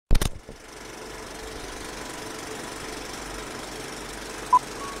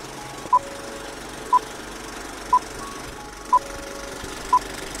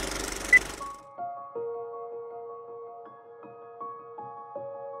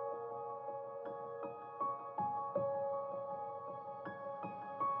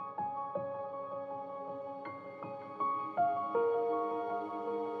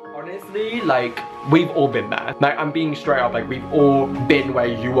honestly, like, we've all been there. Like, I'm being straight up, like, we've all been where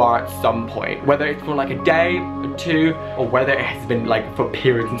you are at some point. Whether it's for like a day or two, or whether it has been like for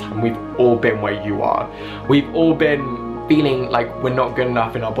periods of time, we've all been where you are. We've all been feeling like we're not good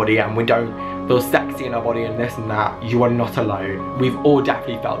enough in our body and we don't feel sexy in our body and this and that. You are not alone. We've all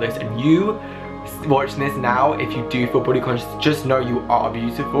definitely felt this, and you watching this now, if you do feel body conscious, just know you are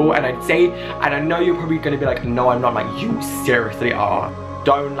beautiful. And I'd say, and I know you're probably gonna be like, no, I'm not. Like, you seriously are.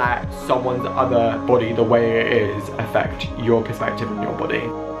 Don't let someone's other body, the way it is, affect your perspective on your body.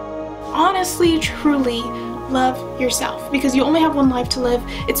 Honestly, truly love yourself, because you only have one life to live.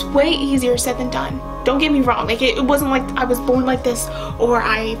 It's way easier said than done. Don't get me wrong, like, it wasn't like I was born like this, or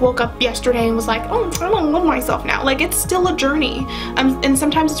I woke up yesterday and was like, oh, I don't love myself now. Like, it's still a journey, and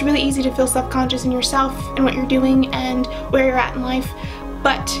sometimes it's really easy to feel self-conscious in yourself and what you're doing and where you're at in life.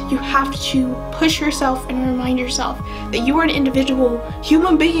 But you have to push yourself and remind yourself that you are an individual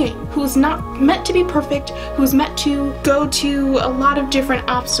human being who's not meant to be perfect, who's meant to go to a lot of different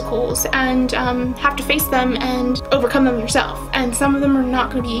obstacles and have to face them and overcome them yourself. And some of them are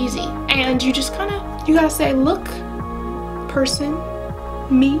not going to be easy. And you just you gotta say, look, person,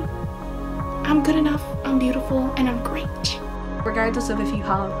 me, I'm good enough, I'm beautiful, and I'm great. Regardless of if you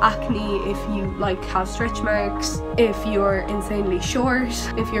have acne, if you like have stretch marks, if you're insanely short,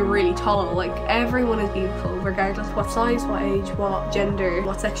 if you're really tall, like, everyone is beautiful regardless what size, what age, what gender,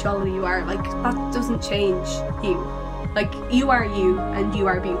 what sexuality you are. Like, that doesn't change you. Like, you are you and you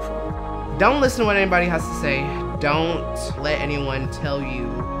are beautiful. Don't listen to what anybody has to say. Don't let anyone tell you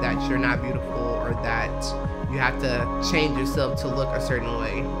that you're not beautiful or that you have to change yourself to look a certain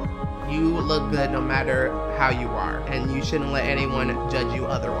way. You look good no matter how you are, and you shouldn't let anyone judge you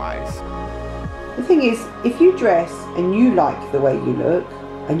otherwise. The thing is, if you dress and you like the way you look,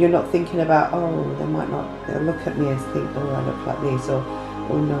 and you're not thinking about, oh, they'll look at me and think, oh, I look like this, or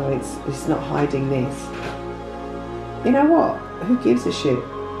oh no, it's not hiding this. You know what? Who gives a shit?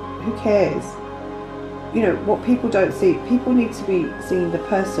 Who cares? You know, what people don't see, people need to be seeing the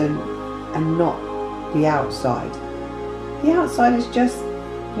person and not the outside. The outside is just,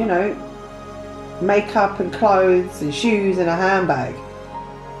 you know, makeup and clothes and shoes and a handbag.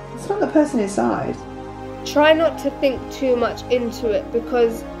 It's not the person inside. Try not to think too much into it,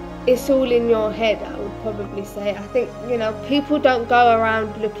 because it's all in your head, I would probably say. I think, you know, people don't go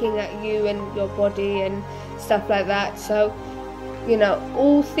around looking at you and your body and stuff like that. So, you know,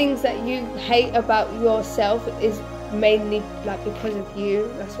 all things that you hate about yourself is mainly like because of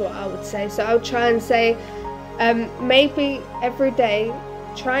you. That's what I would say. So I would try and say, maybe every day,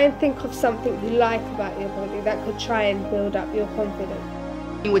 try and think of something you like about your body that could try and build up your confidence.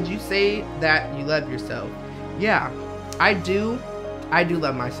 Would you say that you love yourself? Yeah, I do. I do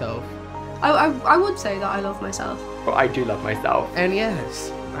love myself. I would say that I love myself. Well, I do love myself. And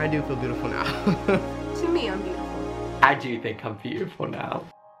yes, I do feel beautiful now. To me, I'm beautiful. I do think I'm beautiful now.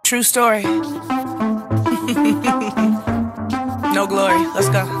 True story. No glory, let's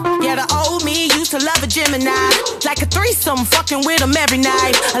go. Yeah, the old me used to love a Gemini, like a threesome, fucking with them every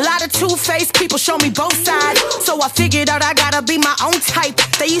night. A lot of two-faced people show me both sides, so I figured out I gotta be my own type.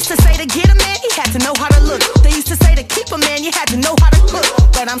 They used to say to get a man, you had to know how to look. They used to say to keep a man, you had to know how to cook.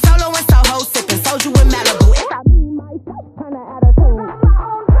 But I'm solo and Soho, sipping soju in Malibu. It's I me, myself, kind of attitude.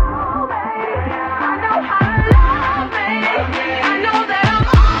 I know how to love me. I know that I'm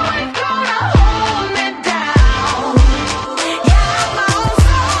always gonna hold me down. Yeah, I'm my own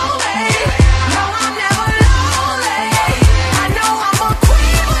soulmate. No, I'm never lonely. I know I'm a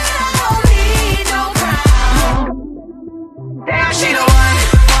queen when I don't need no crown. Damn, she the one,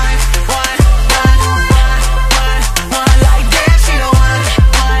 like damn, she the one.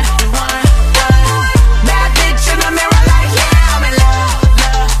 Bad bitch in the mirror, like yeah, I'm in love,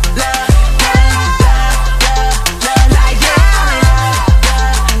 like yeah, I'm in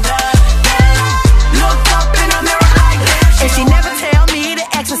love. Look up in the mirror, like damn. And she never tell me to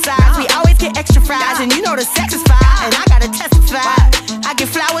exercise. We always get extra fries, and you know the sex is fire. And I gotta testify, I get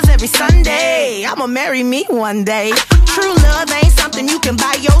flowers every Sunday. I'ma marry me one day. True love ain't something you can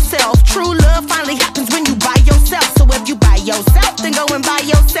buy yourself. True love finally happens when you buy yourself. So if you buy yourself, then go and buy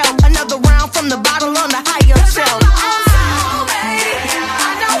yourself another round from the bottle on